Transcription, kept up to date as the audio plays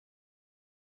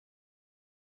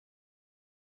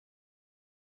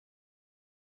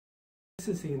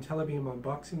This is the Intellibeam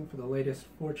unboxing for the latest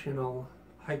 4-channel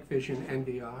Hikvision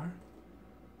NVR.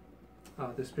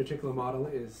 This particular model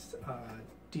is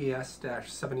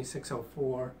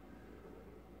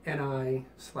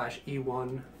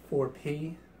DS-7604NI-E1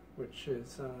 4P, which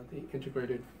is the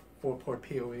integrated 4-port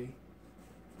PoE.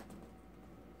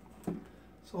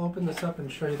 So I'll open this up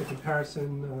and show you the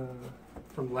comparison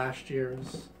from last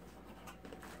year's.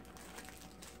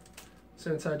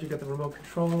 So inside you get the remote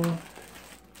control,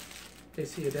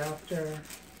 AC adapter,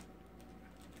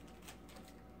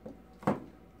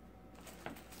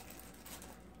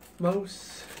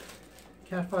 mouse,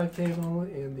 Cat5 cable,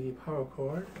 and the power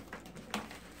cord.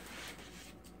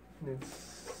 And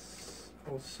it's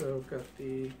also got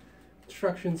the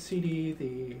instruction CD,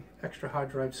 the extra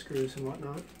hard drive screws and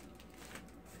whatnot.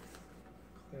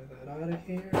 Clear that out of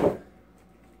here.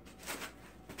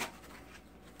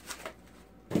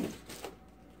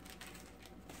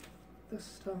 This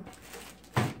stuff.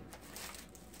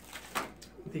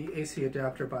 The AC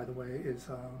adapter, by the way, is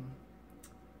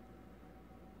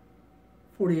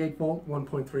 48 volt,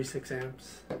 1.36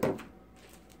 amps.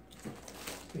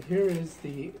 So here is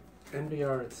the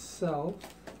NVR itself.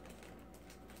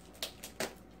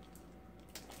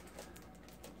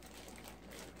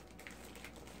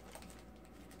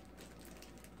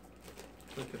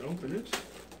 I could open it.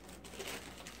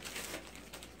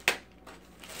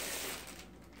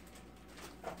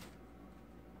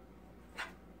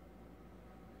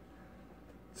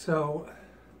 So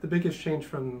the biggest change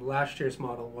from last year's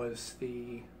model was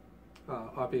the,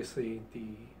 obviously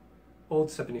the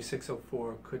old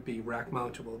 7604 could be rack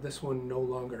mountable. This one no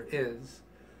longer is.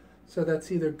 So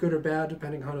that's either good or bad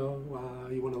depending on how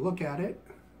you want to look at it.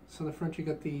 So in the front you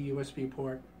got the USB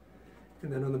port,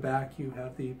 and then on the back you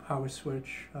have the power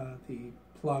switch, the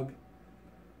plug,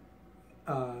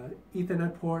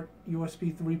 Ethernet port,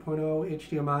 USB 3.0,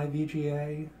 HDMI,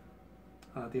 VGA,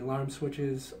 the alarm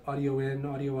switches, audio in,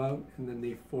 audio out, and then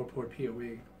the 4-port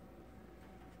PoE.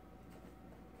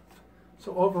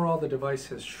 So overall the device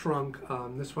has shrunk.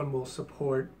 This one will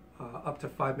support up to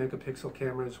 5 megapixel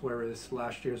cameras, whereas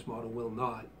last year's model will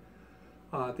not.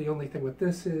 The only thing with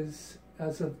this is,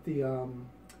 as of the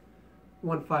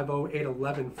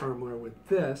 150.8.11 firmware with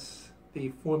this,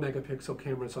 the 4 megapixel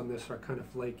cameras on this are kind of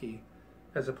flaky,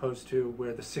 as opposed to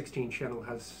where the 16 channel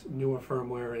has newer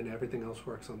firmware and everything else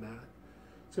works on that.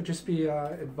 So just be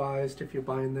advised if you're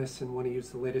buying this and want to use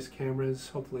the latest cameras,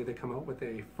 hopefully they come out with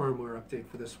a firmware update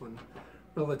for this one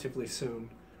relatively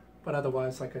soon. But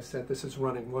otherwise, like I said, this is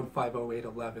running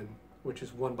 150.8.11, which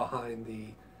is one behind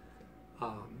the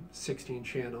 16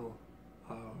 channel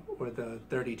or the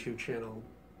 32 channel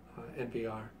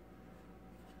NVR.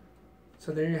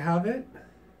 So there you have it.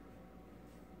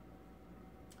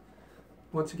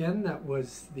 Once again, that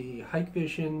was the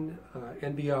Hikvision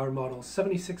NVR model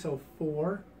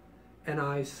 7604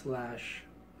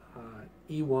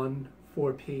 NI/E1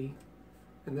 4P,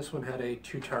 and this one had a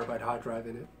 2 terabyte hard drive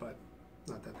in it, but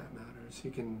not that that matters.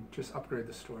 You can just upgrade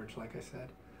the storage, like I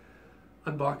said.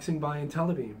 Unboxing by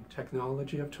Intellibeam,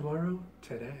 technology of tomorrow,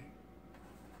 today.